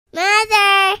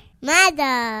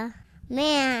Mother,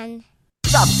 man.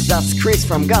 Sup, that's Chris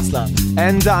from Godslut.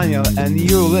 And Daniel, and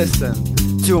you listen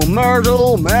to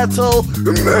Myrtle Metal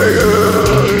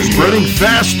Mayhem. Spreading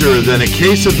faster than a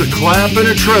case of the clap in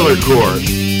a trailer court.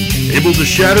 Able to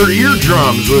shatter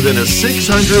eardrums within a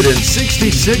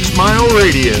 666-mile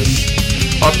radius.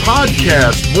 A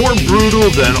podcast more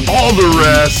brutal than all the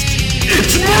rest.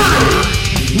 It's Murder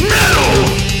Metal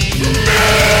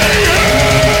Mayhem!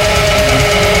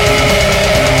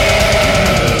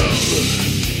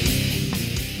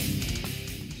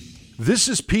 This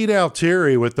is Pete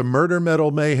Altieri with the Murder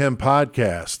Metal Mayhem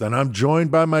podcast, and I'm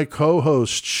joined by my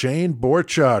co-host Shane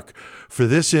Borchuk for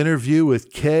this interview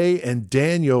with Kay and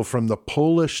Daniel from the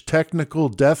Polish technical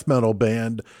death metal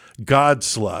band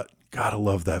Godslut. Gotta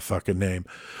love that fucking name.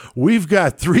 We've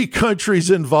got 3 countries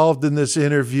involved in this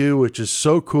interview, which is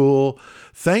so cool.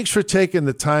 Thanks for taking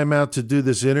the time out to do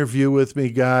this interview with me,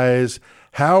 guys.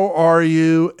 How are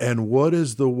you, and what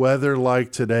is the weather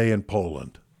like today in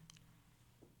Poland?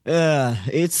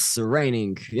 It's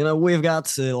raining. You know, we've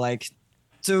got like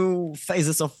 2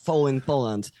 phases of fall in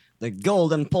Poland. The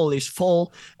golden Polish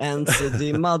fall and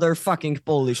the motherfucking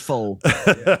Polish fall.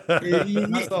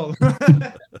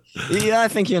 Yeah, I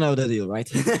think you know the deal, right?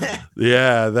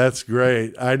 Yeah, that's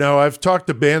great. I know I've talked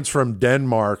to bands from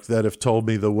Denmark that have told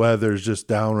me the weather's just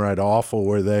downright awful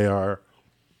where they are.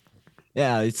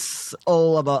 Yeah, it's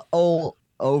all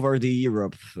over the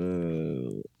Europe.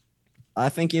 I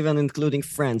think even including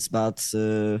France, but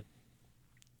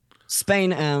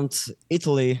Spain and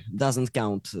Italy doesn't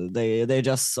count. They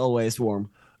just always warm.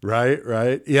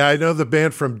 Right. Yeah, I know the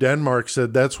band from Denmark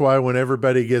said that's why when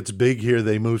everybody gets big here,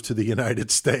 they move to the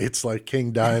United States, like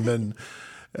King Diamond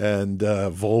and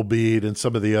Volbeat and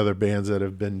some of the other bands that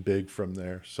have been big from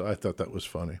there. So I thought that was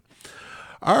funny.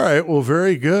 All right. Well,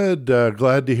 very good.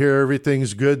 Glad to hear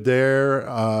everything's good there.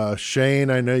 Shane,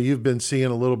 I know you've been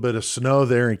seeing a little bit of snow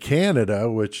there in Canada,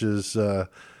 which is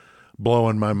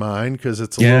blowing my mind because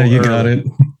it's a little you early. got it.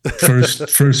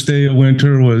 First day of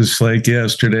winter was like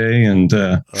yesterday. And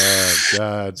oh,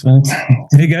 God. So,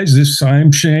 hey, guys,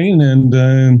 I'm Shane.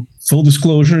 And full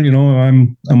disclosure, you know,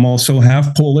 I'm also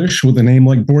half Polish with a name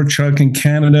like Borchuk in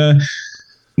Canada.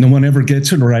 No one ever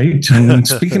gets it right. And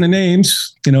speaking of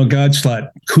names, you know, Godslut,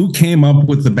 who came up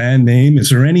with the band name? Is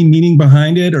there any meaning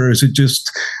behind it, or is it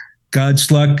just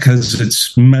Godslut because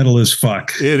it's metal as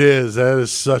fuck? It is. That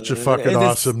is such a fucking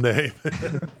awesome name.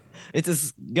 It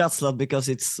is Godslut because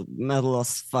it's metal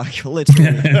as fuck,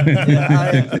 literally.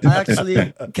 Yeah, I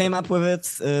actually came up with it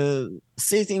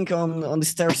sitting on the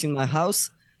stairs in my house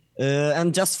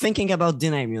and just thinking about the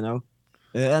name, you know.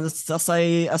 And as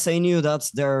I knew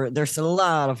that there's a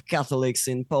lot of Catholics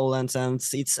in Poland, and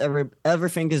it's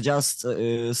everything is just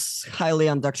highly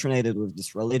indoctrinated with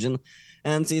this religion,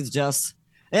 and it's just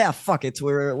fuck it,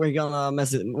 we're gonna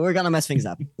mess things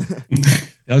up.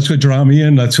 That's what drew me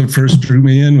in. That's what first drew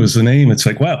me in was the name. It's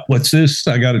like, wow, what's this?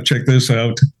 I got to check this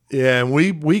out. Yeah, and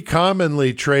we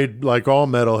commonly trade, like all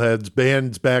metalheads,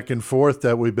 bands back and forth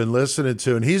that we've been listening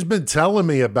to, and he's been telling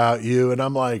me about you, and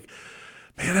I'm like,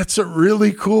 man, that's a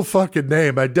really cool fucking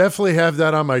name. I definitely have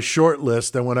that on my short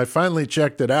list. And when I finally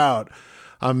checked it out,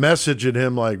 I'm messaging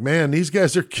him like, man, these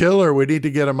guys are killer. We need to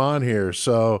get them on here.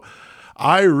 So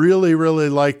I really, really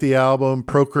like the album.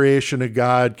 Procreation of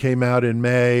God came out in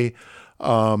May.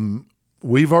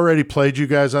 We've already played you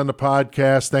guys on the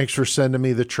podcast. Thanks for sending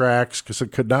me the tracks because I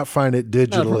could not find it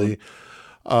digitally.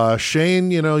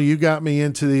 Shane, you know, you got me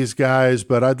into these guys,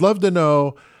 but I'd love to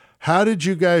know, how did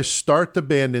you guys start the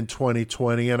band in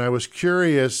 2020? And I was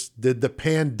curious, did the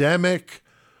pandemic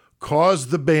cause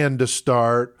the band to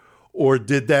start, or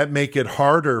did that make it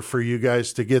harder for you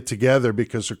guys to get together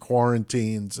because of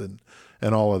quarantines and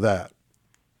all of that?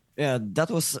 Yeah,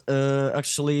 that was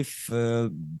actually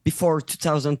before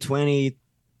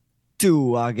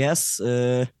 2022, I guess.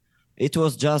 It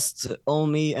was just all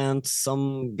me and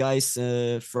some guys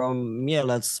from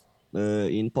Mielec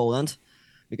in Poland.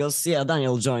 Because,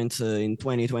 Daniel joined in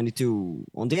 2022,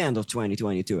 on the end of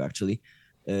 2022, actually.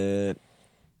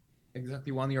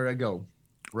 exactly 1 year ago.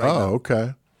 Right now.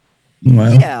 Okay.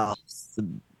 Wow. Yeah,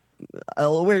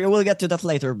 we'll get to that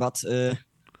later. But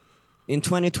in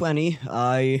 2020,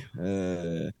 I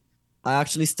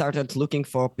actually started looking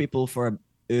for people to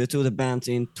the band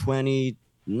in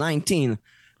 2019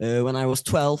 when I was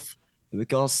 12,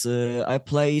 because I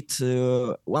played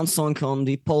one song on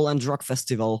the Poland Rock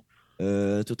Festival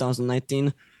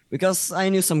 2019, because I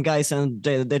knew some guys and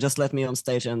they just let me on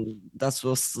stage, and that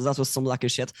was some lucky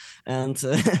shit. And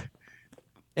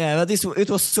but it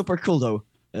was super cool though.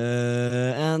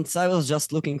 And I was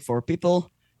just looking for people,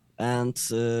 and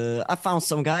I found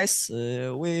some guys.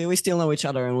 We still know each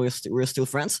other, and we're still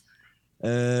friends.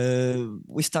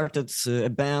 We started a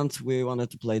band. We wanted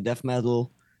to play death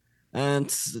metal,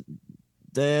 and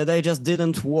they just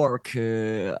didn't work.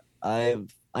 I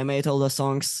made all the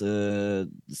songs.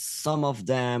 Some of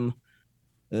them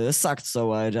sucked,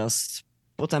 so I just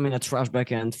put them in a trash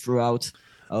bag and threw out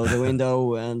the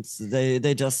window, and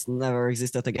they just never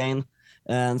existed again.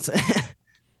 And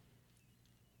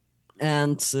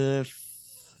and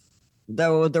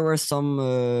there were some.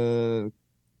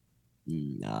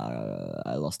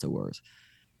 I lost the word.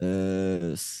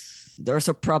 There are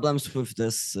some problems with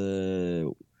this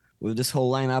whole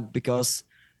lineup because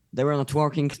they were not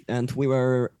working, and we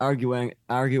were arguing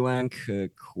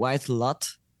quite a lot.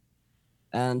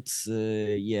 And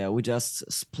we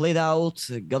just split out,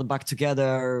 got back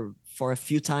together for a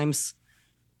few times,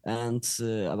 and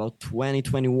about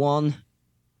 2021,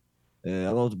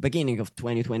 about the beginning of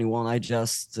 2021, I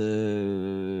just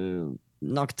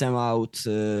knocked them out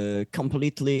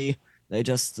completely. They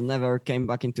just never came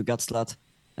back into Godslut.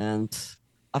 And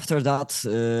after that,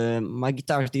 my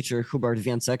guitar teacher, Hubert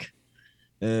Więcek,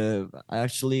 I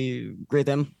actually greet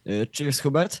him. Cheers,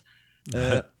 Hubert.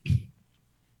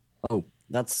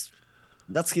 That's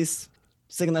his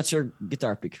signature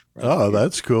guitar pick. Right Oh, here.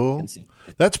 that's cool.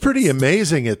 That's pretty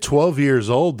amazing. At 12 years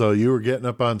old, though, you were getting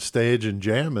up on stage and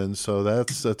jamming. So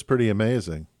that's pretty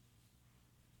amazing.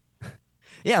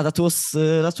 Yeah, that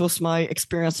was my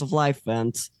experience of life,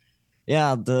 and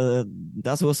yeah,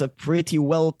 that was a pretty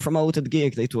well promoted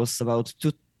gig. It was about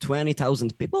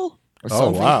 20,000 people or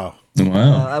something. Oh, wow.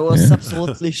 Wow. I was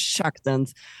absolutely shocked,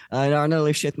 and I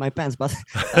nearly shit my pants, but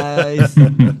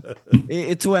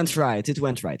it went right. It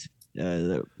went right.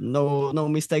 No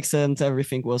mistakes, and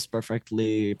everything was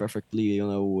perfectly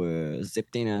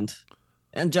zipped in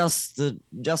and just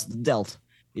dealt.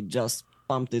 It just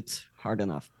pumped it hard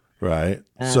enough. Right.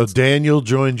 And So Daniel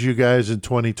joined you guys in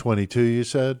 2022, you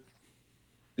said?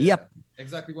 Yep.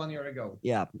 Exactly 1 year ago.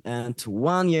 Yeah, and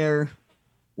 1 year,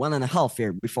 1.5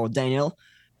 years before Daniel,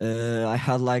 I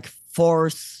had like four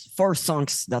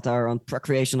songs that are on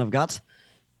Procreation of God,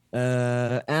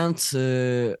 and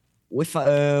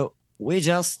we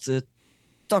just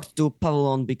talked to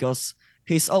Pavlon because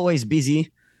he's always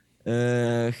busy.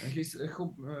 He's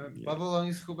Pavlon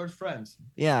is Hubert's friend.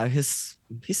 Yeah, he's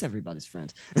everybody's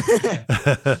friend.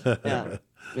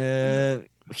 Yeah,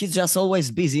 he's just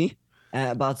always busy.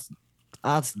 But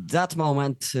at that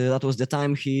moment, that was the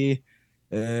time he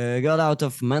got out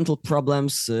of mental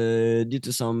problems due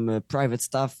to some private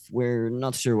stuff. We're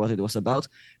not sure what it was about.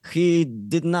 He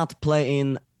did not play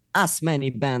in as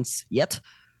many bands yet,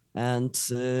 and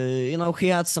he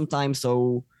had some time,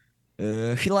 so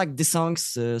he liked the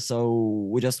songs. So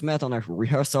we just met on a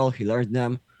rehearsal. He learned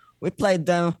them. We played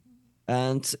them,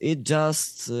 and it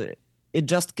just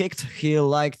kicked. He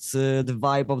liked the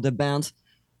vibe of the band.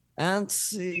 And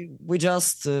we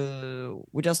just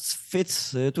fit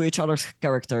to each other's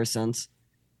characters, and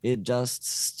it just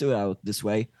stood out this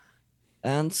way.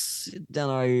 And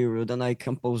then I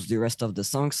composed the rest of the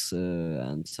songs.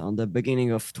 And on the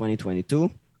beginning of 2022,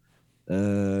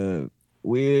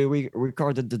 we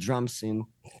recorded the drums in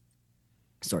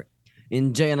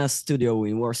JNS studio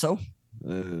in Warsaw.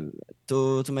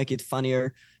 To make it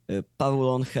funnier,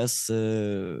 Pavlon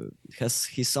has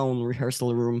his own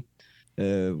rehearsal room.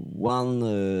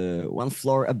 One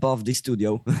floor above the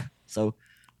studio, so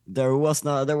there was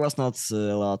not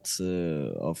a lot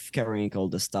of carrying all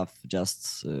the stuff.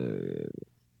 Just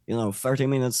 30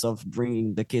 minutes of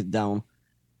bringing the kit down.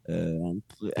 And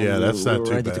that's not we were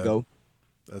too ready bad. to go.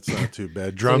 That's not too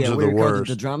bad. Drums So, are we the recorded worst.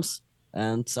 the drums,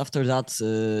 and after that,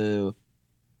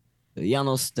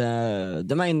 Janos,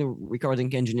 the main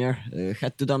recording engineer,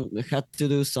 had to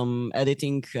do some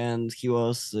editing, and he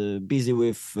was busy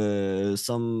with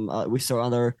some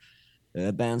other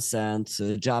bands and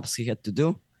jobs he had to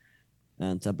do.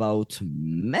 And about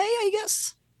May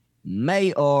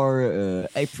or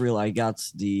April, I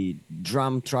got the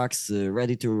drum tracks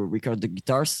ready to record the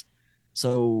guitars.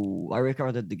 So I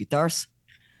recorded the guitars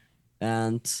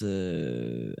and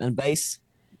bass.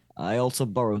 I also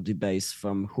borrowed the bass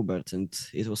from Hubert, and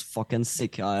it was fucking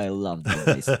sick. I loved the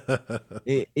bass.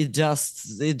 it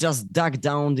just dug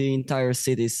down the entire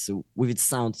cities with its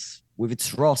sound, with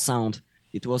its raw sound.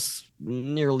 It was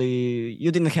nearly,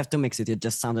 you didn't have to mix it. It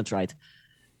just sounded right.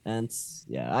 And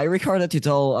yeah, I recorded it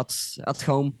all at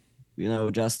home.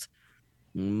 Just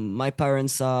my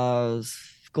parents are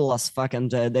cool as fuck,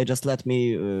 and they just let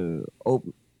me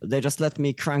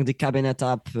crank the cabinet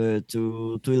up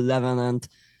to 11 and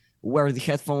wear the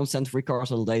headphones and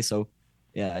record all day. So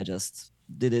yeah, I just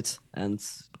did it, and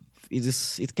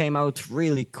it came out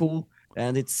really cool,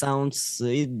 and it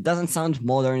doesn't sound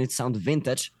modern, it sounds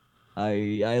vintage.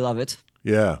 I love it.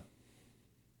 Yeah.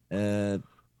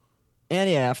 And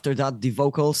yeah, after that, the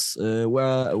vocals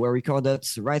were recorded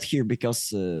right here because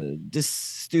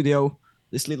this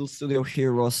little studio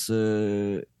here was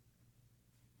in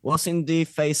the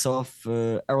face of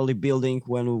early building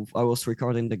when I was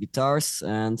recording the guitars,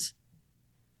 and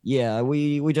yeah,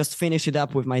 we just finished it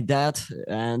up with my dad,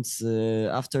 and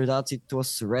after that it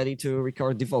was ready to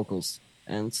record the vocals,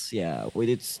 and yeah, we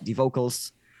did the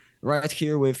vocals right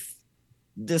here with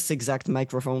this exact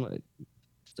microphone.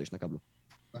 Stoisz na kablu.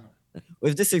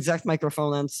 With this exact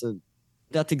microphone and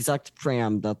that exact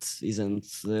preamp that isn't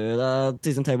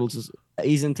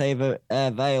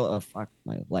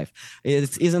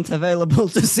available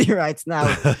to see right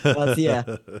now. But yeah,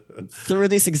 through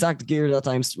this exact gear that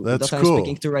I'm cool.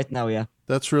 speaking to right now. Yeah,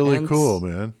 that's really cool,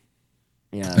 man.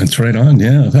 Yeah, that's right on.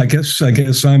 Yeah, I guess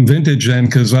I'm vintage then,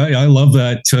 because I love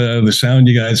that the sound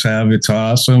you guys have. It's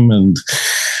awesome. And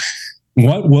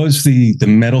what was the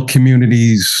metal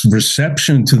community's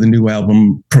reception to the new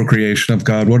album, Procreation of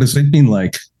God? What has it been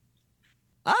like?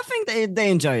 I think they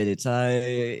enjoyed it.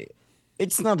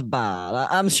 It's not bad.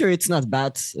 I'm sure it's not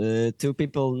bad to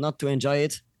people not to enjoy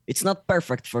it. It's not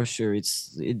perfect for sure.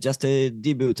 It's just a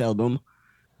debut album,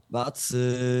 but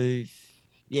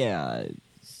yeah,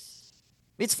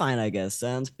 it's fine, I guess.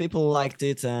 And people liked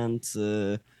it, and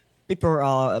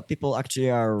people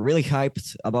actually are really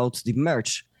hyped about the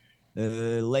merch.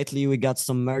 Lately we got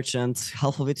some merch and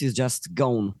half of it is just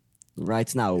gone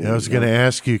right now. Yeah, I was going to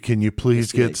ask you, can you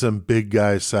please get some big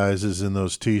guy sizes in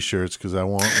those t-shirts, because I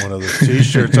want one of those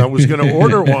t-shirts. I was going to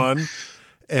order one,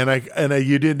 and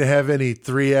you didn't have any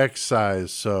 3X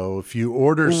size, so if you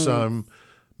order some,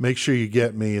 make sure you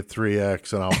get me a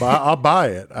 3X, and I'll buy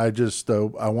it. I just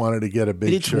I wanted to get a big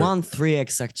shirt. It's one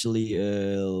 3X actually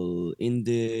in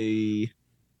the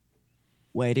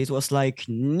wait, it was like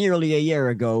nearly a year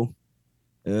ago.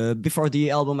 Before the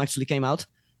album actually came out,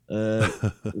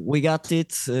 we got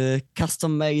it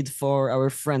custom made for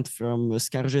our friend from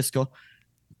Skarżysko.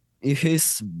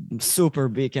 He's super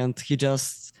big, and he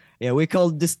just we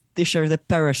called this t-shirt a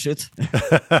parachute.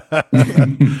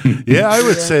 Yeah, I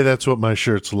would say that's what my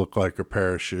shirts look like, are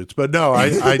parachutes. But no,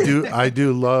 I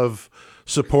do love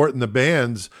supporting the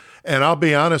bands. And I'll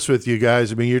be honest with you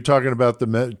guys. I mean, you're talking about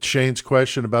Shane's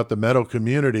question about the metal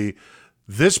community.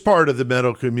 This part of the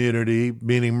metal community,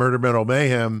 meaning Murder Metal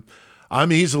Mayhem,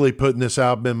 I'm easily putting this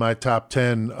album in my top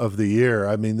 10 of the year.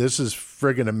 I mean, this is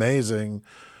friggin' amazing.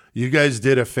 You guys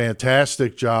did a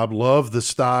fantastic job. Love the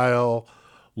style.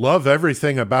 Love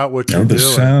everything about what you're doing. The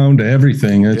sound,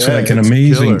 everything. It's like an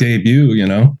amazing debut, you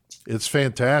know? It's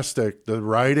fantastic. The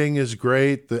writing is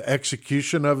great. The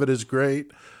execution of it is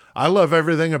great. I love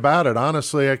everything about it.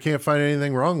 Honestly, I can't find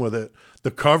anything wrong with it.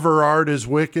 The cover art is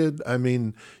wicked. I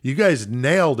mean, you guys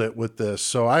nailed it with this.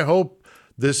 So I hope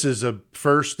this is a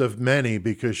first of many,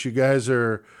 because you guys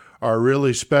are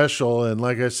really special. And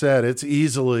like I said, it's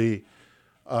easily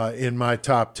in my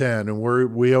top 10. And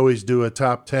we always do a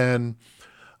top 10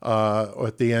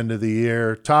 at the end of the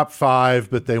year. Top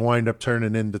 5, but they wind up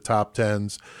turning into top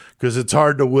 10s because it's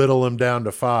hard to whittle them down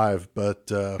to 5.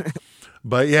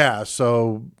 But yeah,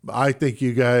 so I think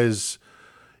you guys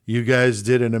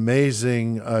did an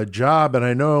amazing job. And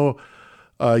I know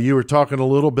you were talking a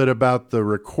little bit about the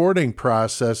recording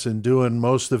process and doing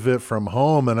most of it from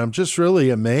home. And I'm just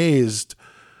really amazed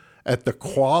at the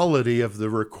quality of the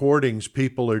recordings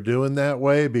people are doing that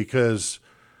way, because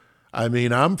I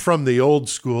mean, I'm from the old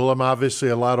school. I'm obviously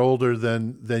a lot older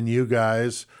than you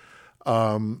guys.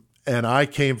 And I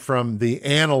came from the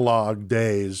analog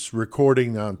days,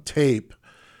 recording on tape,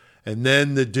 and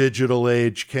then the digital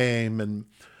age came, and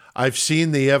I've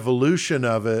seen the evolution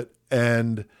of it,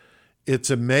 and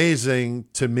it's amazing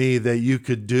to me that you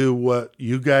could do what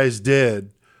you guys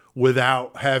did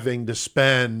without having to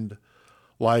spend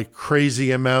like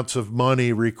crazy amounts of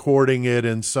money recording it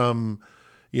in some,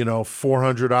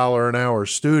 $400 an hour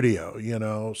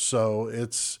studio, so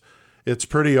it's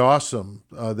pretty awesome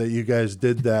that you guys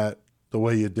did that the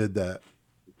way you did that.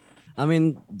 I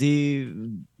mean, the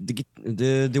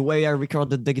way I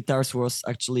recorded the guitars was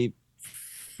actually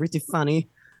pretty funny,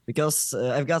 because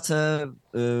I've got a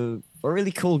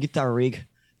really cool guitar rig.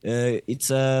 It's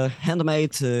a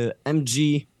handmade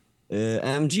MG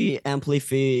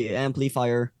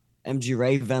amplifier, MG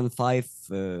Raven 5.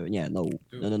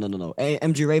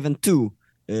 MG Raven 2,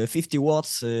 50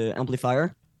 watts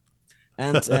amplifier,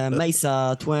 and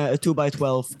Mesa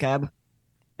 2x12 cab.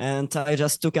 And I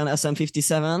just took an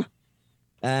SM57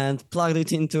 and plugged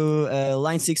it into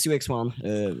Line 6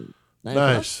 UX1.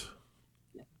 Nice.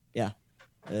 Yeah,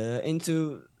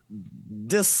 into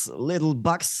this little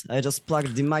box. I just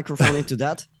plugged the microphone into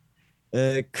that,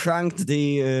 cranked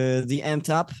the amp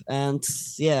up, and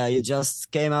yeah, it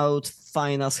just came out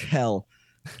fine as hell.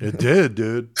 It did,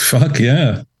 dude. Fuck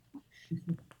yeah.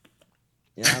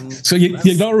 Yeah, So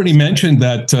you'd already mentioned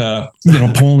that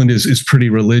Poland is pretty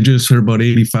religious. They're about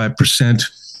 85%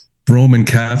 Roman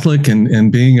Catholic,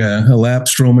 and being a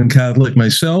lapsed Roman Catholic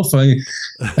myself, I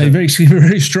see a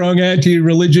very strong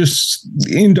anti-religious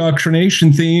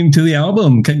indoctrination theme to the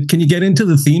album. Can you get into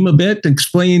the theme a bit?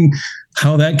 Explain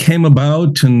how that came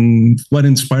about and what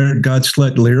inspired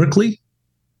Godslut lyrically?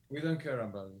 We don't care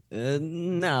about it.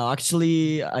 No,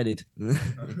 actually, I did.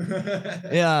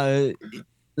 Yeah.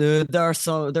 There's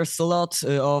a lot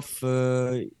of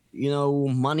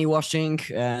money washing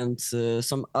and a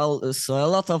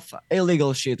lot of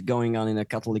illegal shit going on in a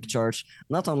Catholic church,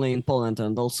 not only in Poland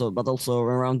but also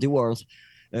around the world.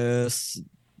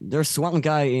 There's one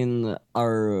guy in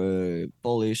our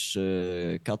Polish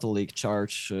Catholic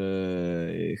Church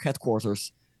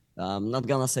headquarters. I'm not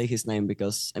gonna say his name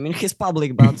because he's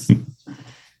public, but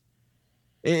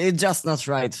it's just not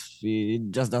right.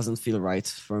 It just doesn't feel right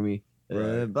for me.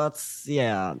 Right. But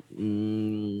yeah,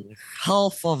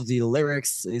 half of the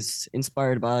lyrics is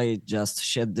inspired by just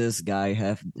shit this guy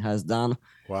has done.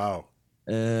 Wow.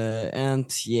 And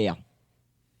yeah,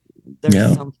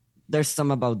 there's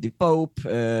some about the Pope.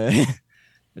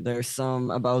 There's some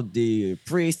about the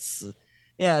priests.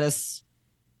 Yeah,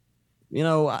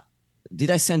 did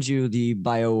I send you the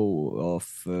bio of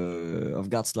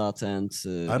Godslut? And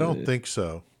I don't think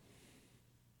so.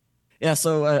 Yeah,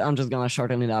 so I'm just gonna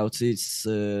shorten it out. It's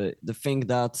the thing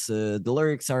that the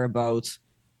lyrics are about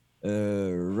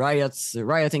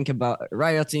rioting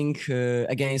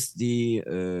against the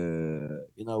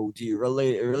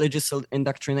religious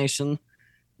indoctrination,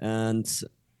 and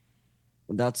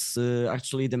that's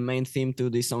actually the main theme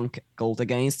to the song called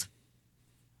 "Against."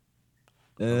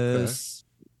 Okay.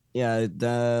 Yeah,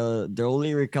 the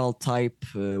lyrical type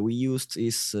we used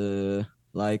is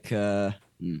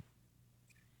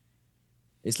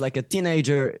it's like a teenage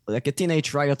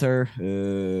rioter.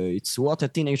 It's what a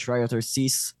teenage rioter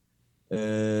sees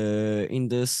in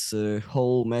this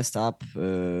whole messed up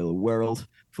world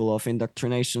full of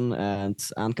indoctrination and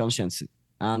unconscience.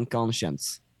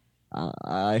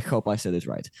 I hope I said it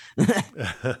right.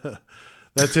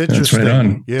 That's interesting. That's right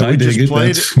on. Yeah, I we dig just it.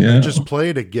 played. Yeah. We just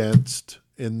played Against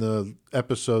in the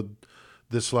episode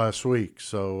this last week,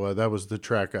 so that was the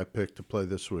track I picked to play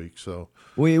this week. So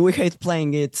we hate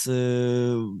playing it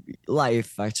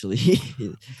live. Actually,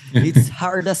 it's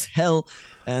hard as hell,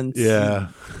 and yeah,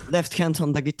 left hand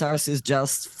on the guitars is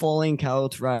just falling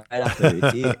out right after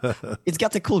it. It's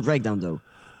got a cool breakdown though.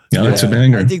 Yeah, it's a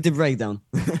banger. I dig the breakdown.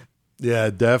 yeah,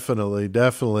 definitely.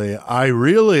 I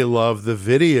really love the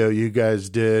video you guys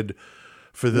did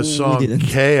for the song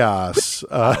Chaos.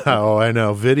 Oh, I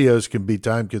know. Videos can be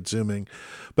time consuming.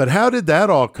 But how did that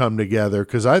all come together?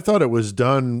 Because I thought it was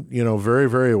done, very,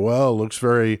 very well. Looks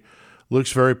very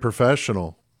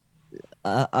professional.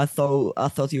 I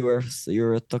thought you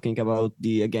were talking about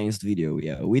the Against video.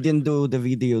 Yeah, we didn't do the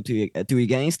video to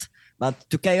Against, but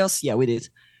to Chaos, yeah, we did.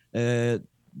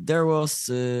 There was,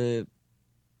 I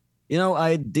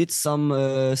did some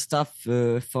stuff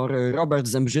for Robert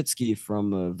Zembrzycki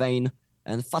from Vane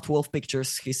and Fat Wolf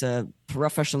Pictures. He's a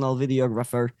professional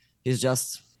videographer. He's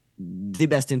just the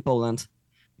best in Poland.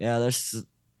 Yeah, there's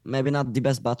maybe not the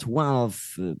best, but one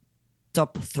of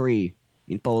top 3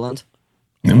 in Poland.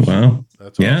 Oh, wow.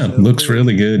 That's yeah, awesome. looks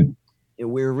really good.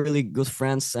 We're really good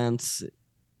friends, and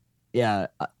yeah,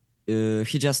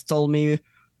 he just told me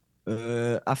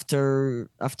after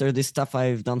this stuff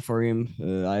I've done for him,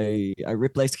 I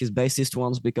replaced his bassist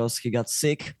once because he got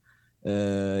sick.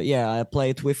 I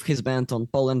played with his band on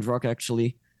Poland Rock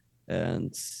actually,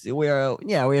 and we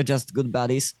are just good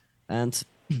buddies. And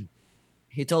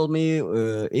he told me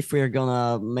if we're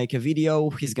gonna make a video,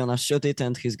 he's gonna shoot it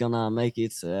and he's gonna make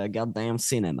it a goddamn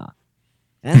cinema.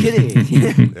 And he did.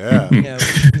 Yeah.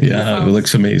 It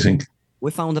looks amazing.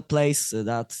 We found a place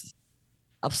that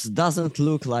doesn't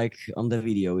look like on the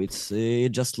video.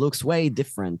 It just looks way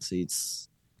different. It's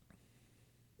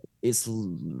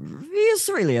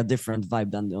really a different vibe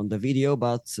than on the video,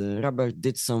 but Robert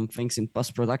did some things in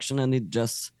post-production and it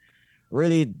just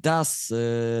really does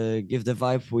give the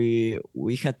vibe we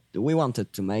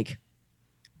wanted to make.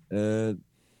 The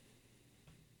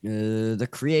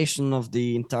creation of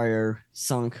the entire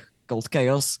song called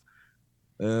Chaos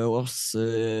was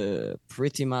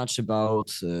pretty much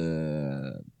about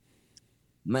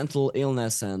mental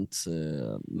illness and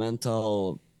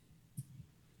mental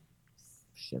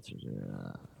shit.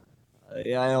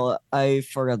 Yeah, I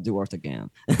forgot the word again.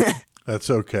 That's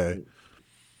okay.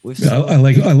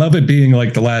 I love it being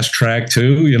like the last track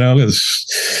too. You know,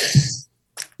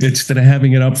 instead of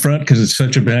having it up front because it's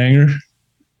such a banger.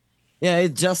 Yeah,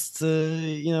 it just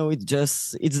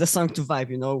it's the song to vibe.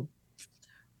 You know,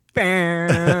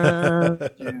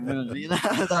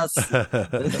 that's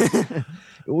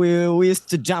we used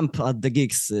to jump at the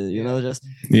gigs. Just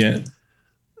Yeah.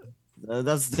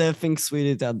 That's the things we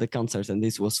did at the concert, and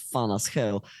this was fun as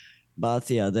hell. But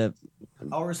yeah,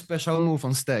 Our special move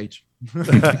on stage.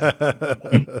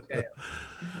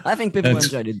 I think people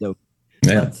enjoyed it though.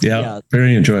 Yeah, But, yeah,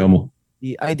 very enjoyable.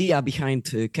 The idea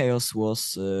behind Chaos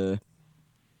was,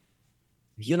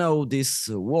 these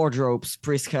wardrobes,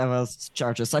 priest havas,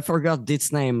 churches. I forgot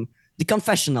its name. The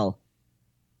confessional.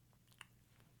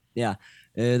 Yeah,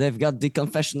 they've got the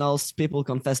confessionals. People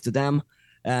confess to them,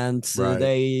 and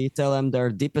they tell them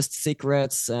their deepest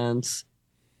secrets, and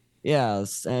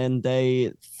yes, and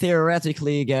they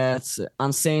theoretically get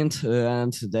unsaint,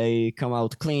 and they come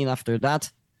out clean after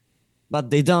that. But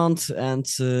they don't, and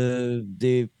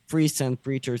the priests and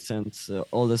preachers and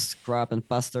all this crap and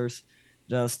pastors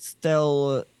just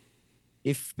tell,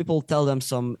 if people tell them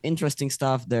some interesting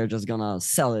stuff, they're just gonna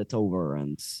sell it over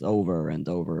and over and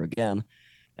over again,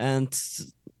 and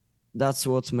that's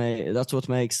what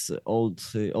makes all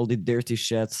the dirty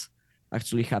shit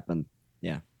actually happen.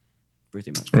 Yeah,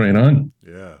 pretty much. Right on.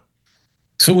 Yeah.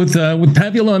 So with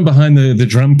Pavulon behind the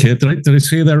drum kit, did I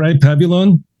say that right?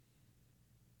 Pavulon?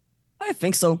 I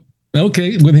think so.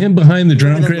 Okay, with him behind the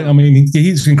drum kit, I mean,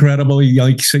 he's incredible.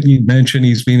 Like you mentioned,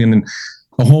 he's been in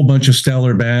a whole bunch of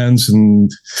stellar bands.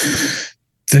 And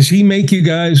does he make you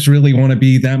guys really want to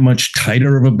be that much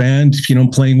tighter of a band,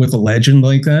 playing with a legend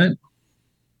like that?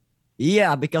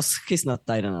 Yeah, because he's not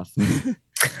tight enough.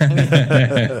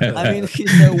 I mean,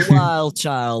 he's a wild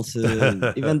child.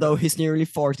 Even though he's nearly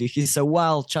 40, he's a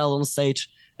wild child on stage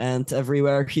and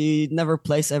everywhere. He never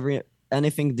plays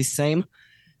anything the same.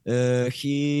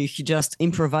 He just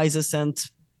improvises and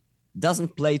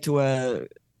doesn't play to a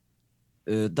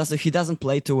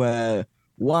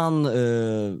one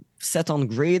set on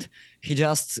grid. He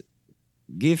just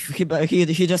he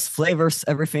just flavors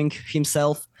everything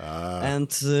himself and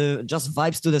just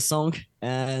vibes to the song.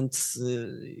 And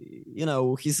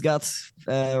he's got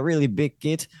a really big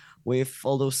kit with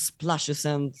all those splashes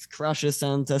and crashes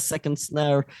and a second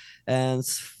snare and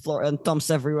floor and toms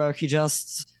everywhere. He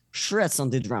just shreds on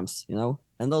the drums,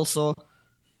 and also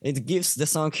it gives the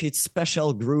song its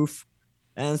special groove,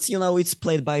 and it's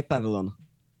played by Pavulon.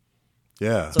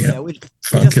 Yeah. So we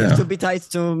just need to be tight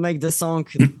to make the song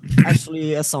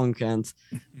actually a song and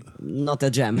not a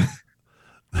jam.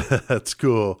 That's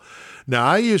cool. Now,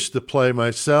 I used to play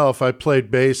myself. I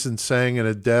played bass and sang in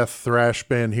a death thrash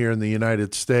band here in the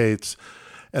United States.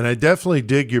 And I definitely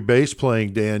dig your bass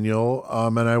playing, Daniel.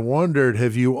 And I wondered,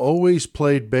 have you always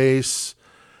played bass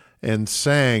and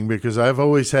sang? Because I've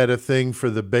always had a thing for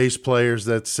the bass players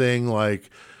that sing, like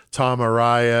Tom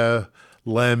Araya,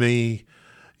 Lemmy,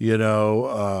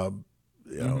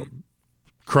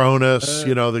 Cronus,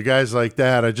 the guys like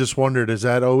that. I just wondered, has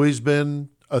that always been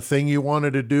a thing you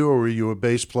wanted to do, or were you a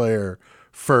bass player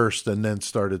first and then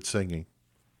started singing?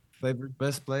 Favorite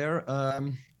bass player?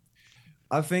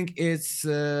 I think it's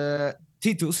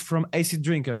Titus from Acid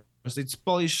Drinkers. It's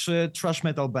Polish thrash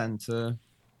metal band.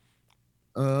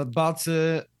 But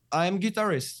I'm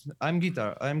guitarist. I'm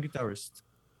guitarist.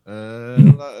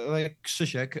 Like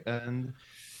Krzysiek and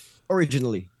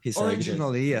Originally,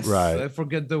 yes. Right. I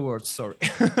forget the word. Sorry.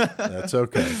 That's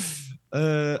okay.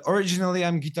 Originally,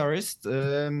 I'm guitarist.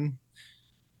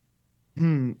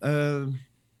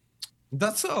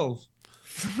 That's all.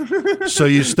 So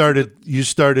you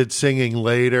started singing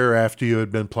later after you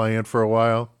had been playing for a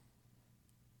while?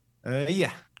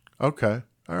 Yeah. Okay.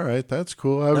 All right. That's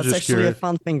cool. I was That's just actually curious. a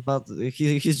fun thing, but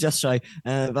he's just shy.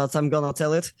 But I'm gonna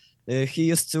tell it. He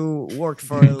used to work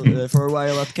for a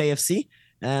while at KFC,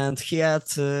 and he had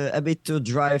a bit to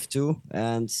drive to,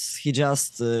 and he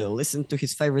just listened to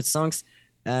his favorite songs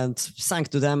and sang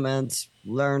to them and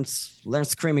learned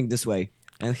screaming this way.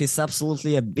 And he's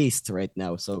absolutely a beast right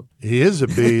now. So He is a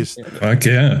beast. Fuck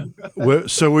yeah.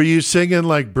 So were you singing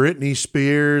like Britney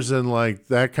Spears and like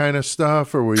that kind of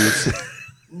stuff, or were you?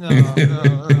 No.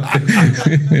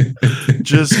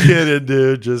 Just kidding,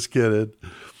 dude. Just kidding.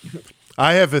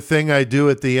 I have a thing I do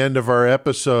at the end of our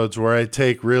episodes where I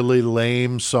take really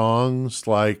lame songs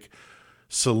like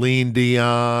Celine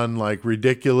Dion, like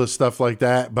ridiculous stuff like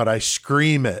that, but I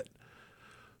scream it.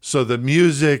 So the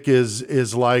music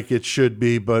is like it should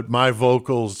be, but my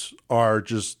vocals are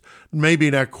just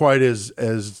maybe not quite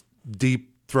as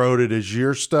deep throated as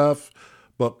your stuff,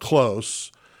 but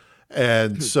close.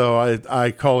 And so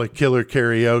I call it killer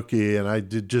karaoke, and I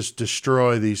did just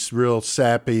destroy these real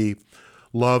sappy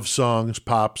love songs,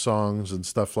 pop songs, and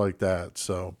stuff like that.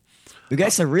 So You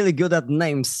guys are really good at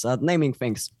names, at naming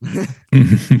things.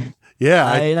 yeah,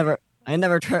 I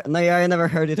never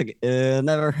heard it.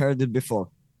 Never heard it before.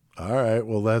 all right.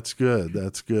 Well, that's good.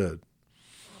 That's good.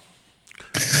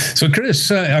 So,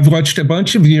 Chris, I've watched a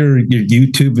bunch of your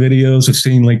YouTube videos. I've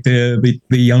seen like the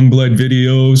Youngblood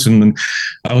videos, and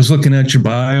I was looking at your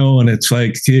bio, and it's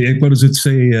like, what does it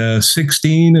say,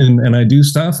 16, and I do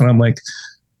stuff, and I'm like,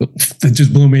 that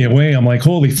just blew me away. I'm like,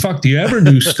 holy fuck, do you ever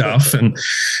do stuff? And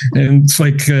it's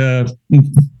like,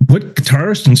 what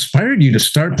guitarist inspired you to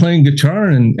start playing guitar,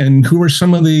 and who are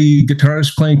some of the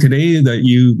guitarists playing today that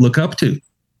you look up to?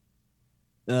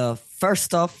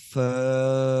 First off,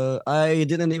 I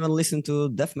didn't even listen to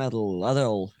death metal at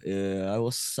all. I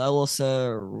was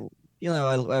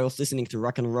listening to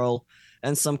rock and roll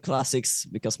and some classics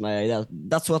because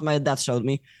that's what my dad showed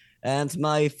me. And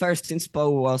my first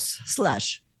inspo was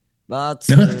Slash, but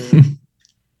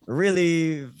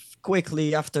really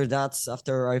quickly after that,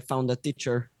 after I found a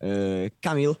teacher,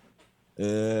 Kamil.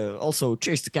 Also,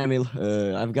 cheers to Kamil.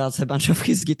 I've got a bunch of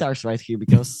his guitars right here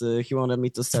because he wanted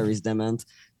me to service them and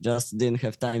just didn't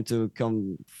have time to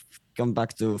come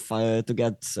back to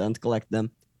get and collect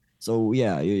them. So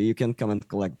yeah, you can come and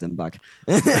collect them back.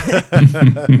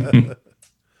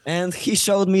 And he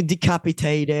showed me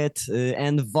Decapitated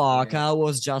and Vogue. I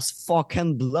was just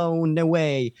fucking blown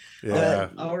away. Yeah.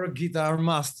 Our guitar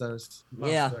masters.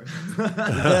 Yeah.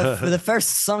 The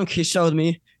first song he showed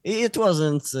me, it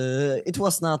wasn't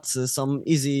some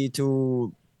easy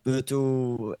to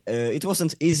it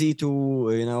wasn't easy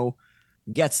to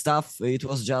get stuff. It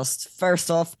was just first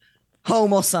off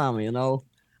Homo-Sam,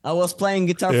 I was playing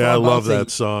guitar Yeah, I love that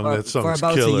song. That song's for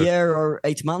about killer. a year or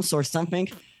 8 months or something.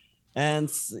 And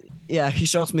yeah, he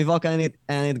shows me Vogue and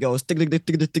it goes tick, tick, tick,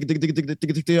 tick, tick, tick, tick, tick,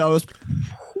 tick, tick, tick. I was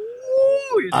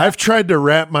I've tried to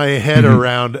wrap my head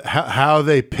around how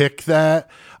they pick that.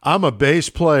 I'm a bass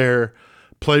player,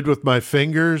 played with my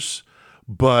fingers,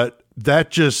 but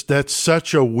that's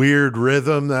such a weird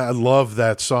rhytm that I love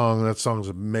that song. That song's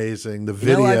amazing. The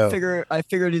video. I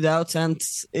figured it out, and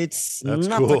it's That's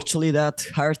not cool. actually that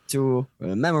hard to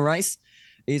memorize.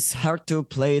 It's hard to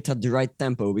play it at the right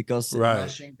tempo because Right.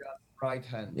 Mashing that right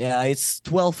hand. yeah, it's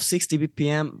 1216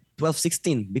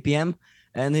 BPM,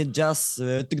 and it just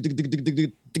tick, tick, tick, tick, tick, tick,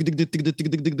 tick, tick, tick,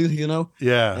 tick, tick, tick, tick,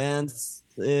 Yeah. and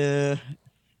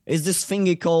it's this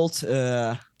thingy called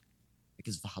jak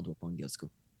jest wahadło po angielsku?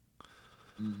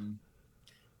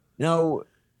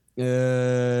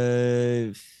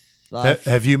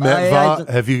 Have you met Vogue?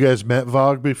 Have you guys met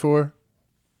Vogue before?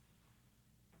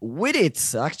 We did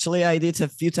actually. I did a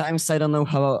few times. I don't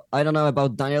know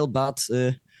about Daniel, but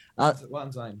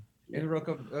One time. In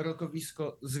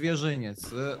Rokowisko Zwierzyniec.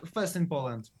 Fest in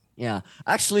Poland. yeah,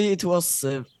 actually it was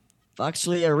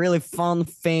actually a really fun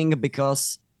thing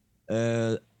because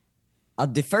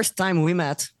at the first time we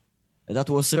met, that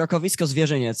was Rokowisko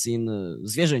Zwierzyniec in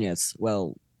Zwierzyniec.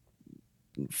 Well,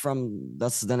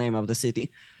 that's the name of the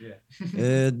city.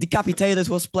 Yeah. Decapitated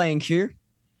was playing here,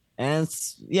 and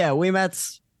yeah, we met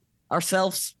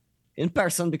ourselves in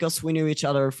person because we knew each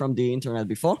other from the internet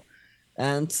before,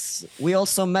 and we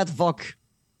also met Vogue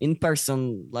in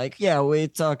person. Like, yeah, we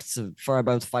talked for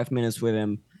about 5 minutes with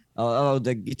him about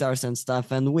the guitars and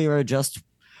stuff, and we were just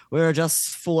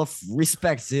full of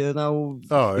respect. Oh,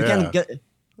 you yeah. can get.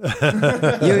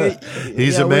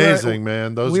 He's amazing,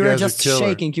 man. Those we were guys just are killer.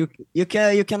 shaking.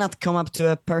 You cannot come up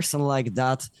to a person like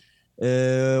that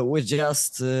with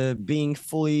just being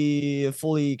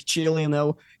fully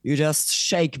chill. You just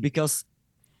shake because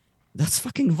that's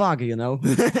fucking Vogue.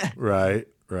 Right.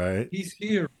 He's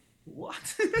here.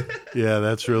 What? Yeah,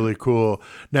 that's really cool.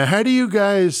 Now, how do you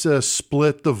guys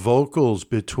split the vocals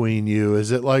between you?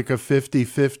 Is it like a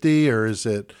 50-50 or is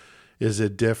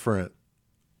it different?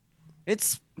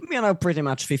 It's pretty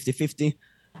much 50-50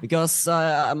 because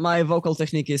my vocal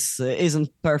technique isn't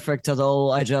perfect at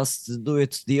all. I just do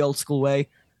it the old school way.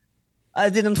 I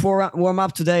didn't warm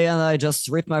up today, and I just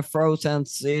ripped my throat, and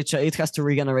it has to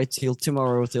regenerate till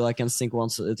tomorrow till I can sing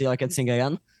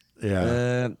again.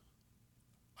 Yeah.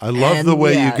 I love the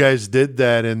way you guys did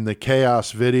that in the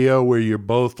Chaos video where you're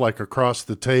both like across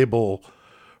the table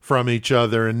from each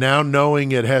other. And now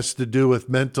knowing it has to do with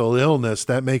mental illness,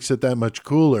 that makes it that much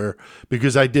cooler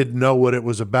because I didn't know what it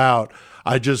was about.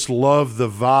 I just love the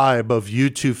vibe of you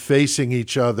two facing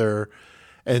each other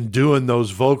and doing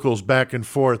those vocals back and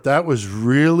forth. That was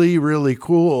really, really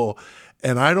cool.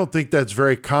 And I don't think that's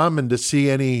very common to see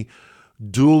any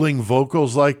dueling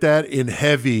vocals like that in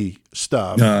heavy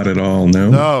stuff. Not at all, no.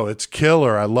 No, it's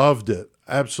killer. I loved it.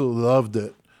 Absolutely loved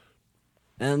it.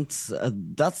 And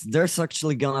there's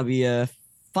actually gonna be a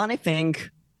funny thing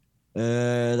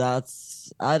that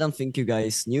I don't think you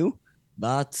guys knew,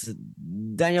 but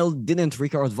Daniel didn't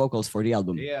record vocals for the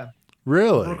album. Yeah.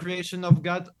 Really? For Creation of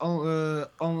God,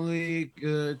 only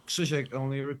Krzysiek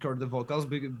only record the vocals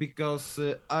because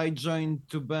I joined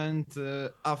the band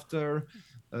after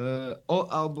all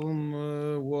album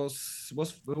was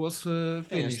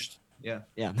finished. Yeah.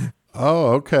 Yeah.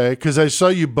 Oh, okay. Because I saw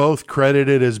you both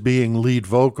credited as being lead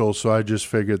vocals, so I just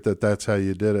figured that that's how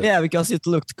you did it. Yeah, because it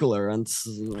looked cooler, and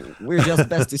we're just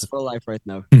besties for life right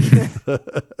now.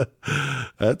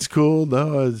 That's cool.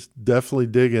 No, I was definitely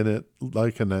digging it,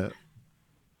 liking that.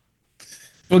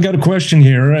 Well, got a question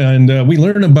here, and we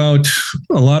learn about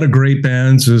a lot of great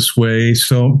bands this way.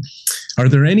 So, are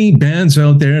there any bands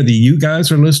out there that you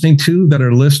guys are listening to that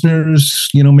our listeners,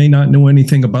 may not know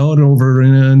anything about over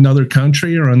in another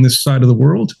country or on this side of the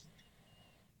world?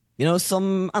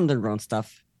 Some underground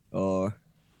stuff, or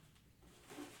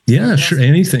yeah, sure,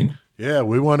 anything. Yeah,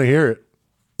 we want to hear it.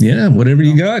 Yeah, whatever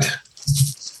you got.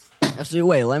 Actually,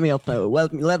 wait. Let me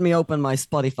open my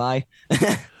Spotify.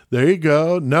 There you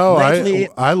go. No,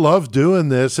 I love doing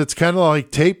this. It's kind of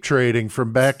like tape trading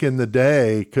from back in the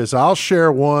day, because I'll share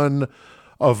one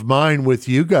of mine with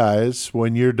you guys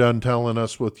when you're done telling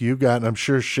us what you got. And I'm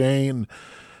sure Shane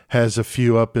has a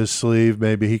few up his sleeve.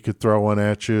 Maybe he could throw one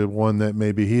at you, one that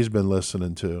maybe he's been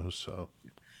listening to. So,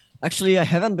 actually, I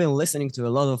haven't been listening to a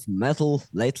lot of metal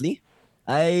lately.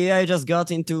 I just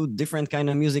got into different kind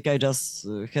of music. I just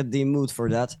had the mood for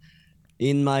that.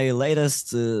 In my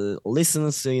latest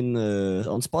listens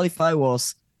on Spotify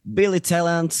was Billy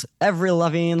Talent, Avril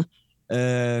Lavigne,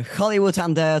 Hollywood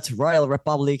Undead, Royal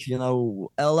Republic,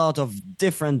 a lot of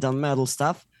different than metal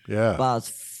stuff. yeah. But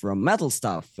from metal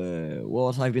stuff,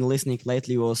 what I've been listening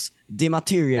lately was The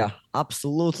Materia.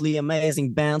 Absolutely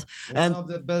amazing band. One of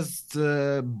the best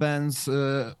bands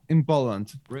in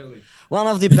Poland. Really. One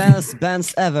of the best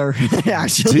bands ever,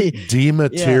 actually.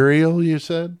 Dematerial, you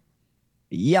said?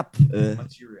 Yep.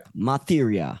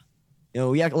 Materia.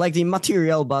 Yeah, like the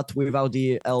material, but without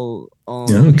the L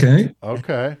on. Okay.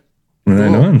 Okay. Right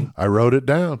Cool. on. I wrote it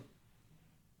down.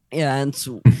 Yeah, and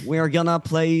we're gonna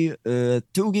play 2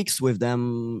 gigs with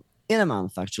them in a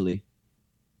month, actually.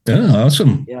 Yeah,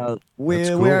 awesome. Yeah, That's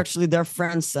cool. we're actually their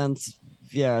friends, and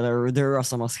yeah, they're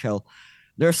awesome as hell.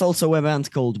 There's also a band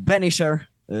called Banisher.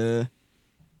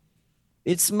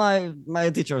 It's my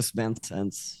teacher's band,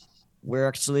 and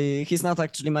he's not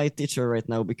actually my teacher right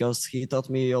now because he taught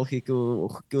me all he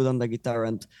could on the guitar,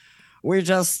 and we're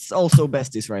just also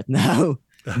besties right now.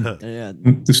 Yeah.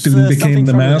 The student became something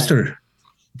the from master.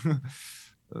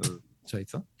 Czekaj,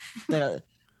 co?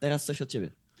 Teraz coś od ciebie.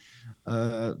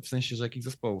 W sensie, że jakich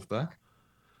zespołów, tak?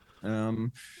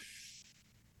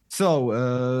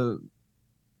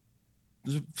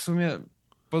 W sumie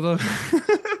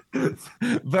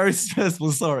very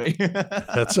stressful, sorry.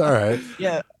 That's all right.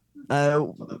 Yeah.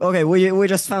 Okay, we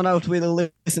just found out we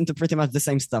listen to pretty much the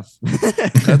same stuff.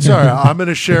 That's all right. I'm going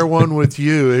to share one with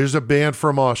you. There's a band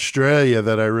from Australia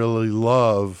that I really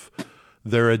love.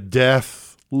 They're a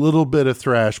death, little bit of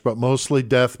thrash, but mostly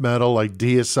death metal, like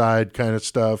deicide kind of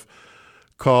stuff,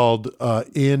 called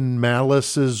In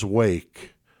Malice's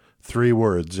Wake. 3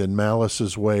 words, In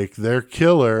Malice's Wake. They're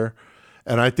killer,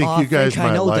 and I think you guys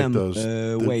might like them. Those.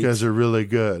 Those guys are really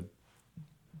good.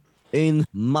 In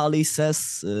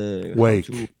Malice's Wake.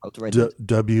 how to write it?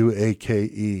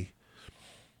 W-A-K-E.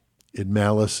 In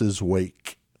Malice's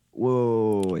Wake.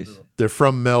 Whoa, wait. They're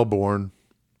from Melbourne.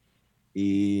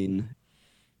 Im.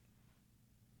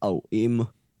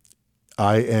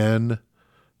 I-N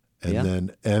and Yeah.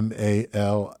 then M-A-L-I-C-E-S.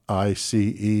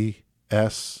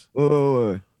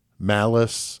 Whoa.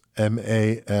 Malice,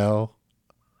 M-A-L-I-C-E.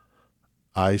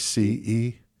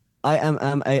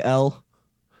 IMMAL.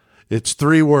 It's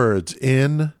 3 words.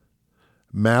 In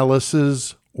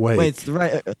Malice's Wake. Wait,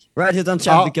 write it on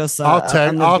chat because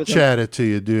I'll chat it to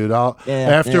you, dude.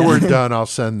 After we're done, I'll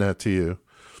send that to you.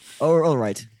 Oh, all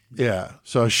right. Yeah.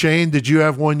 So Shane, did you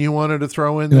have one you wanted to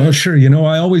throw in there? Oh, sure.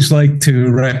 I always like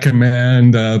to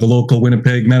recommend the local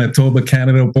Winnipeg, Manitoba,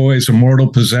 Canada boys, Immortal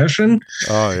Possession.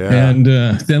 Oh, yeah. And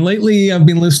then lately I've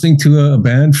been listening to a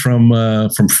band from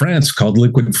France called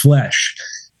Liquid Flesh.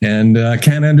 And I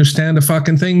can't understand a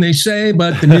fucking thing they say,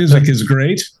 but the music is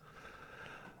great.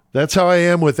 That's how I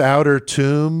am with Outer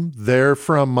Tomb. They're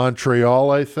from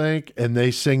Montreal, I think, and they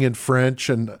sing in French,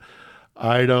 and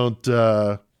I don't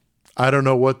know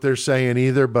what they're saying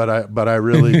either, but I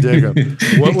really dig them.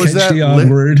 What was that? The odd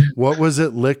word. What was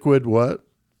it? Liquid what?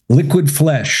 Liquid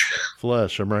Flesh.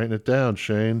 Flesh. I'm writing it down,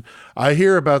 Shane. I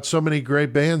hear about so many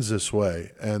great bands this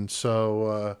way, and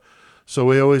so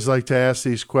we always like to ask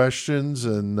these questions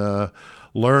and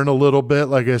learn a little bit.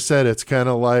 Like I said, it's kind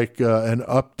of like an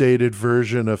updated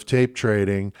version of tape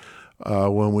trading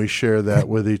when we share that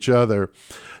with each other.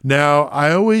 Now,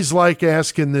 I always like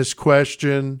asking this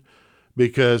question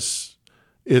because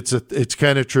it's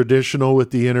kind of traditional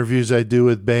with the interviews I do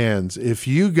with bands. If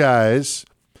you guys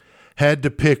had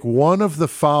to pick one of the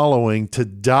following to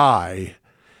die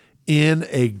in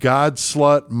a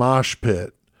Godslut mosh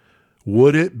pit,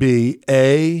 would it be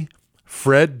A,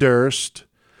 Fred Durst,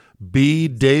 B,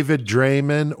 David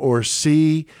Draymond, or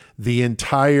C, the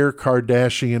entire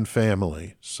Kardashian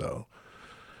family? So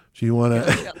if you want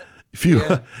to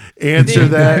answer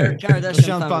that.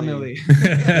 Kardashian family.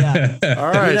 Yeah.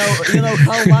 All right. You know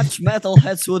how much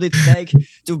metalheads would it take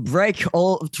to break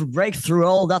through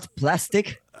all that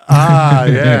plastic?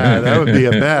 Yeah, that would be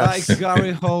a mess. Like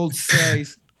Gary Holt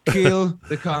says, kill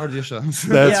the Kardashians.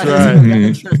 That's Yeah,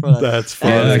 right. That's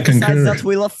funny. I Besides concur. that,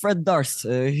 we love Fred Durst.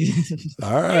 All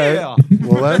right. Yeah.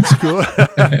 Well, that's cool.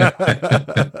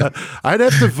 I'd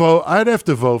have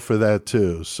to vote for that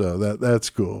too. So that's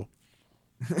cool.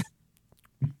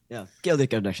 Yeah, kill the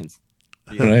Kardashians.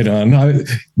 Right on.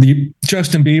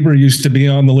 Justin Bieber used to be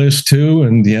on the list too,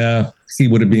 and yeah, he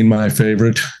would have been my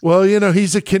favorite. Well,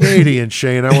 he's a Canadian,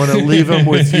 Shane. I want to leave him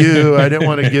with you. I didn't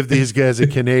want to give these guys a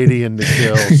Canadian to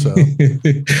kill.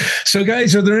 So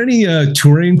guys, are there any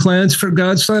touring plans for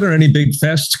Godslut or any big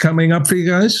fests coming up for you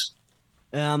guys?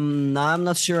 I'm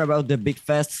not sure about the big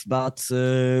fests, but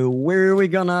we're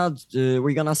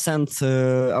gonna send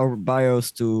our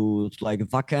bios to like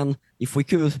Wacken if we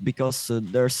could, because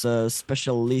there's a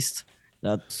special list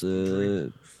that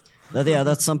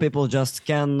some people just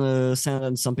can send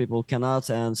and some people cannot,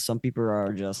 and some people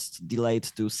are just delayed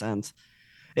to send.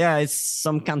 Yeah, it's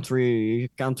some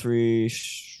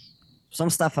some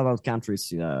stuff about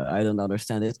countries. I don't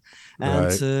understand it,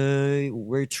 and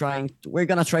we're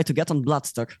gonna try to get on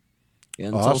Bloodstock,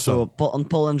 and Awesome. also on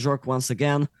Poland Rock once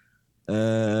again.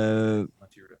 The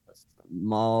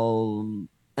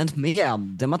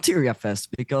Materia Fest,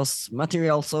 because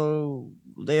Materia also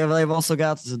they've also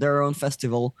got their own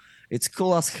festival. It's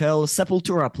cool as hell.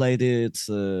 Sepultura played it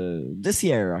this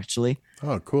year actually.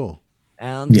 Oh, cool.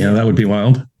 And Yeah, that would be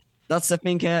wild. that's a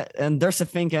thing, and there's a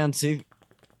thing, and see,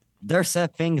 there's a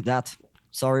thing that.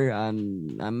 Sorry,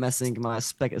 I'm messing my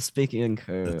speaking.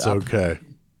 It's up. okay.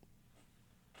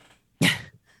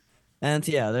 And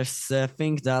yeah, there's a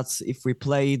thing that if we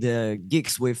play the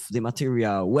gigs with the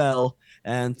Materia well,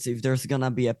 and if there's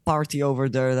gonna be a party over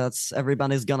there, that's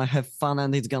everybody's gonna have fun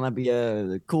and it's gonna be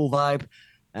a cool vibe,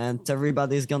 and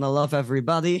everybody's gonna love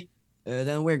everybody,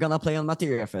 then we're gonna play on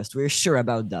Materia Fest. We're sure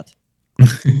about that.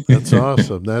 That's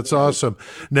awesome. That's awesome.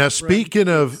 Now, speaking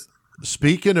of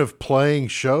playing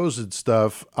shows and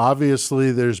stuff,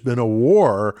 obviously there's been a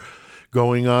war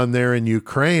going on there in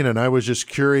Ukraine, and I was just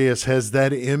curious, has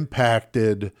that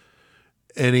impacted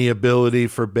any ability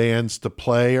for bands to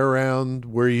play around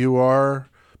where you are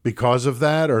because of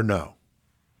that, or no?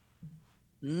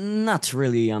 Not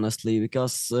really, honestly,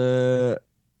 because the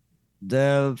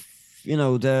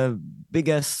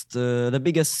biggest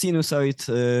sinusoid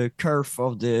curve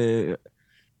of the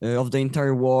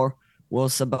entire war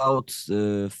was about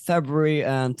February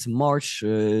and March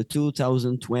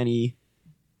 2023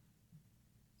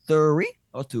 or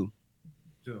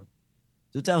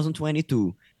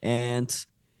 2022, and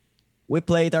we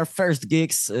played our first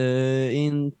gigs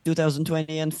in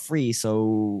 2023,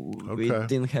 so we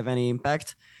didn't have any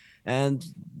impact. And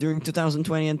during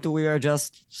 2022, we were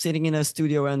just sitting in a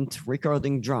studio and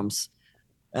recording drums.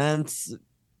 And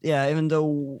yeah, even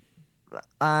though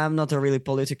I'm not a really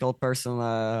political person,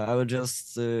 I would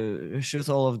just shoot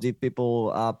all of the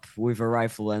people up with a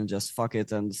rifle and just fuck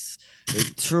it, and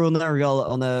throw Nergal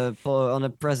on a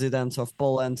president of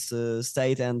Poland's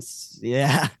state, and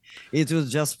yeah, it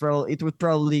would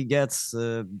probably get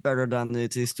better than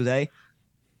it is today.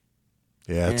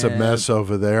 Yeah, it's a mess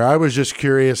over there. I was just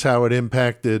curious how it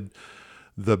impacted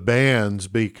the bands,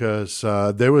 because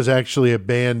there was actually a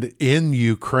band in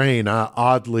Ukraine,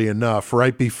 oddly enough,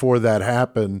 right before that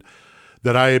happened,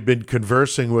 that I had been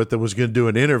conversing with, that was going to do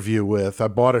an interview with. I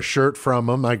bought a shirt from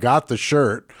them. I got the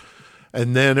shirt.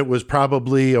 And then it was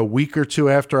probably a week or two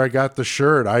after I got the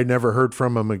shirt, I never heard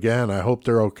from them again. I hope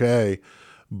they're okay.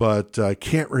 But I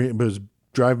can't it was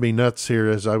driving me nuts here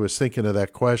as I was thinking of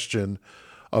that question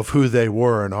of who they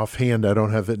were, and offhand I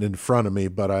don't have it in front of me,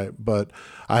 but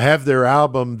I have their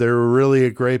album. They're really a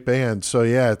great band. So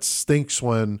yeah, it stinks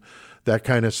when that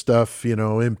kind of stuff,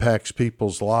 impacts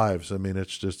people's lives. I mean,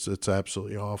 it's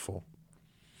absolutely awful.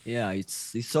 Yeah,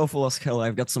 it's awful as hell.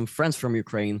 I've got some friends from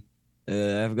Ukraine.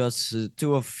 I've got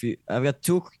two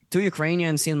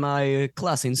Ukrainians in my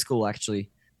class in school. Actually,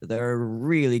 they're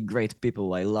really great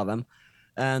people. I love them.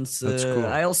 And That's cool.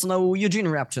 I also know Eugene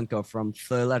Rabchenko from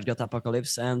Let's Get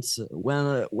Apocalypse. And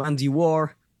when the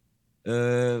war,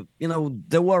 the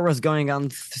war was going on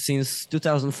since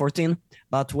 2014,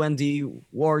 but when the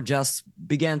war just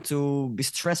began to be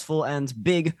stressful and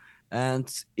big,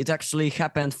 and it actually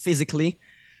happened physically,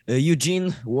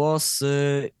 Eugene was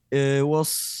in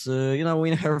his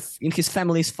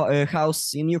family's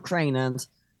house in Ukraine, and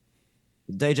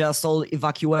they just all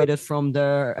evacuated from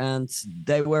there, and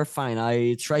they were fine.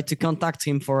 I tried to contact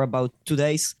him for about 2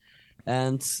 days,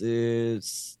 and he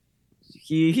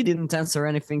didn't answer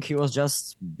anything. He was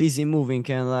just busy moving,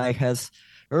 and I had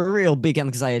a real big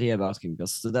anxiety about him,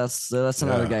 because that's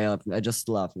another guy I just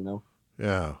love,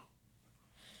 Yeah.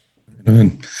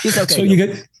 He's okay. So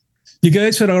you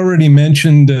guys had already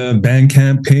mentioned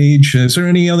Bandcamp page. Is there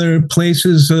any other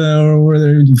places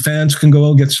where fans can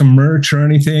go get some merch or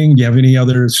anything? Do you have any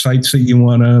other sites that you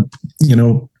want to,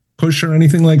 push or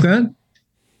anything like that?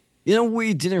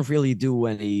 We didn't really do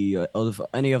any of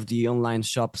the online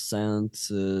shops and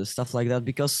stuff like that,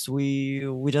 because we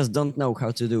just don't know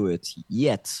how to do it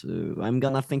yet. I'm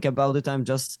gonna think about it. I'm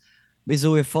just busy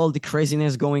with all the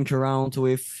craziness going around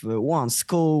with 1,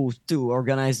 school, 2,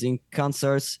 organizing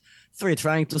concerts, 3,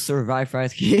 trying to survive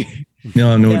right here.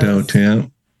 No doubt, yeah.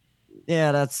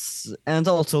 Yeah, and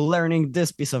also learning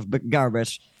this piece of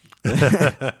garbage.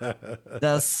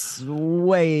 That's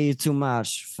way too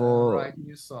much for write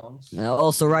new songs.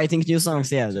 Also writing new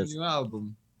songs. Yeah, that's New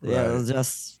album. yeah. Right.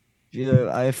 Just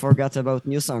I forgot about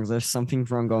new songs. There's something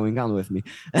wrong going on with me.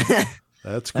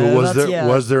 That's cool. Yeah.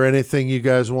 Was there anything you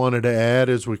guys wanted to add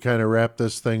as we kind of wrap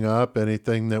this thing up?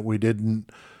 Anything that we didn't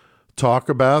talk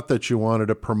about that you wanted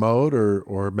to promote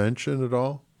or mention at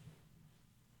all?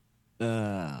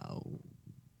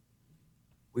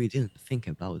 We didn't think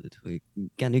about it.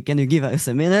 Can you give us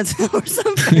a minute or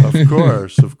something? Of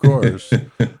course.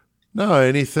 No,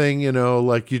 anything,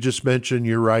 like you just mentioned,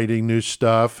 you're writing new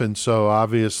stuff, and so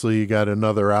obviously you got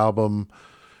another album,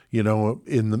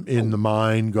 in the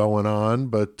mind going on.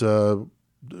 But do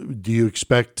you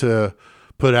expect to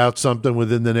put out something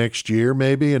within the next year,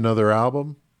 maybe another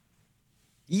album?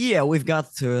 Yeah, we've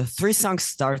got 3 songs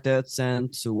started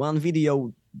and 1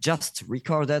 video just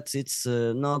recorded. It's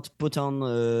not put on.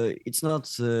 It's not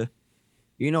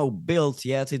built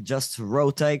yet. It just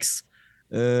rotates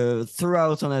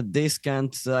throughout on a disc,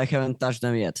 and I haven't touched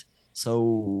them yet.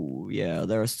 So yeah,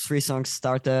 there's 3 songs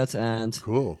started, and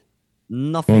Cool.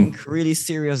 Nothing really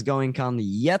serious going on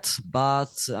yet.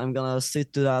 But I'm gonna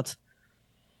sit to that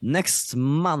next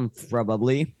month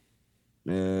probably.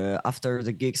 After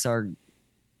the gigs are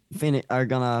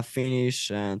gonna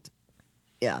finish, and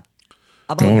yeah.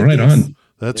 Right on.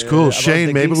 That's cool. about Shane,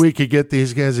 the maybe gigs. we could get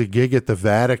these guys a gig at the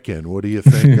Vatican. What do you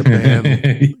think, a band?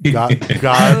 I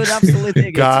would absolutely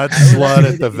dig it. Godslut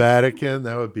at the Vatican.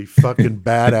 That would be fucking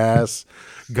badass.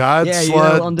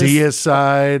 Godslut, on this-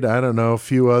 Deicide, I don't know, a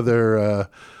few other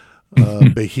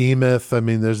Behemoth. I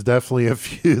mean, there's definitely a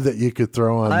few that you could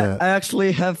throw on I that.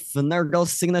 actually have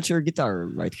Nergal's signature guitar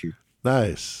right here.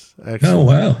 Nice. Oh, Excellent.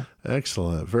 wow.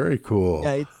 Excellent. Very cool.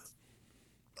 Yeah, it's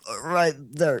right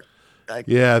there.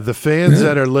 Yeah, the fans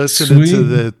that are listening to Sweet.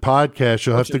 the podcast,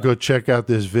 you'll have to go check out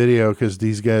this video because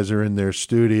these guys are in their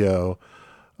studio.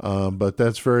 But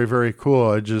that's very, very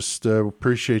cool. I just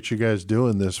appreciate you guys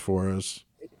doing this for us.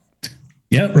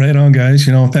 Yeah, right on, guys.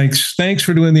 Thanks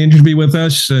for doing the interview with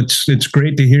us. It's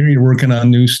great to hear you're working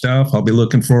on new stuff. I'll be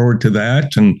looking forward to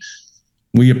that. And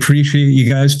we appreciate you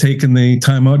guys taking the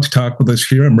time out to talk with us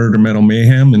here at Murder Metal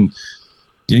Mayhem. And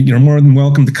you're more than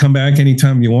welcome to come back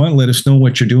anytime you want. Let us know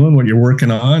what you're doing, what you're working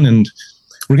on. And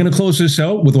we're going to close this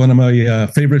out with one of my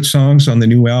favorite songs on the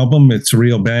new album. It's a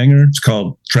real banger. It's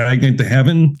called Dragged to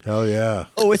Heaven. Hell yeah.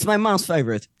 Oh, it's my mom's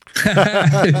favorite.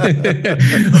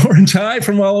 Orange High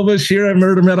from all of us here at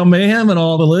Murder Metal Mayhem and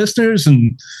all the listeners.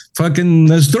 And fucking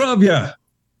Zdrovia.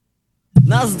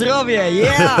 Na zdrowie,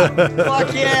 yeah!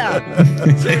 Fuck yeah!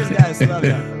 Cheers, guys. Love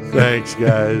ya. Thanks,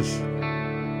 guys.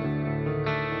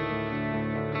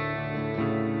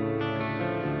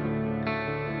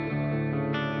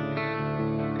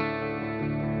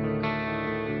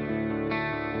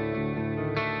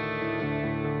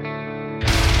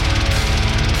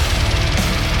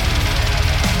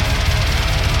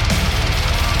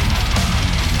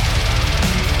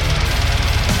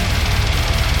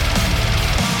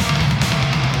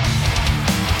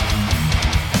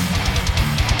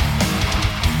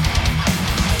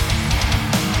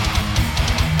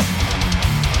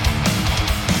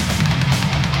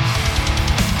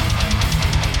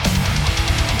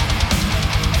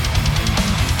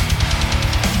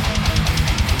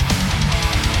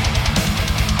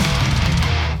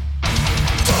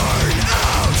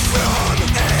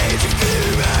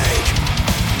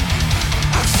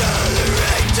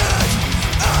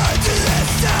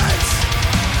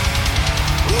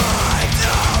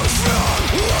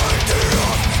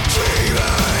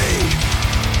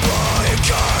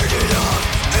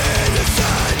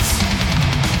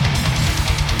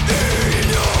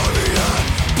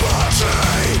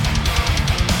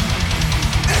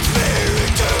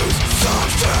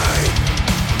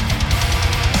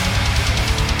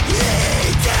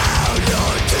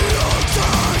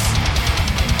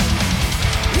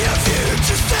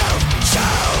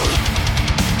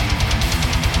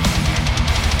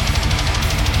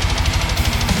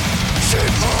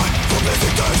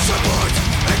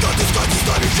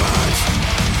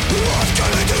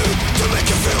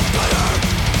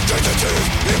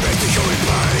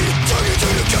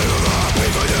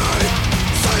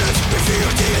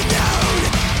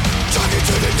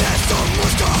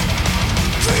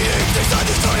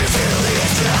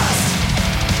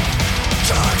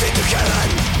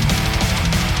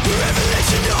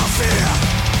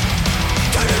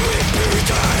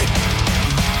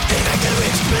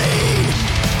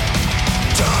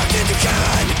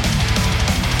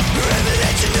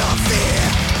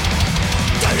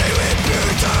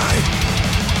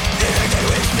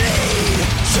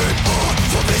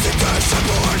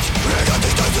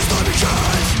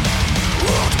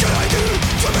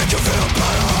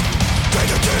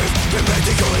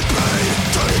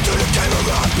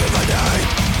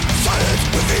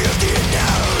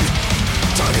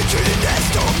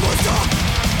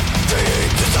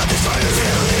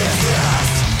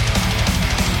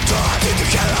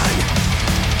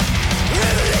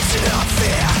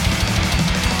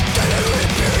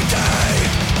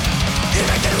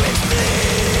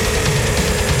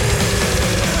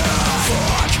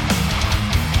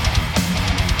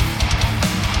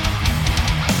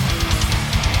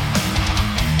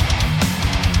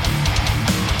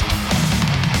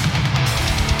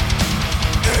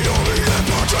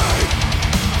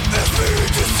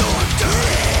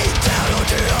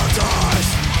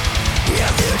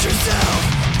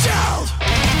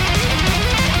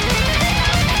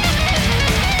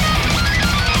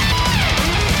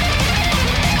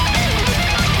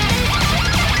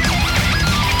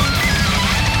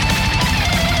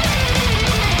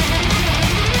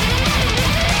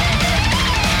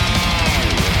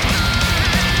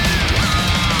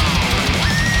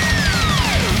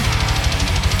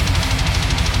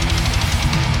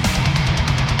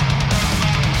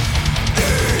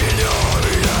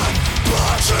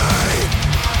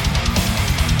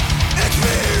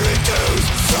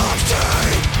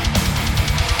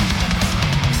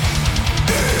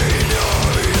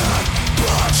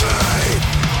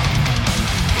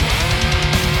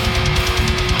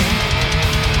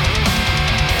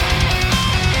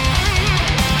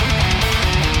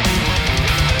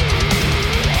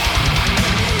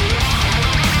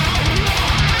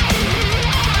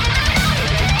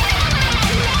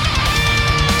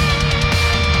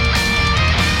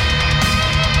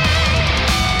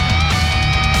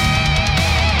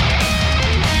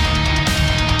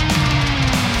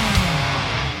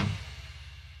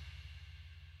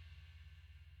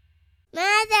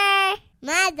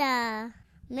 Mother,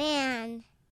 man.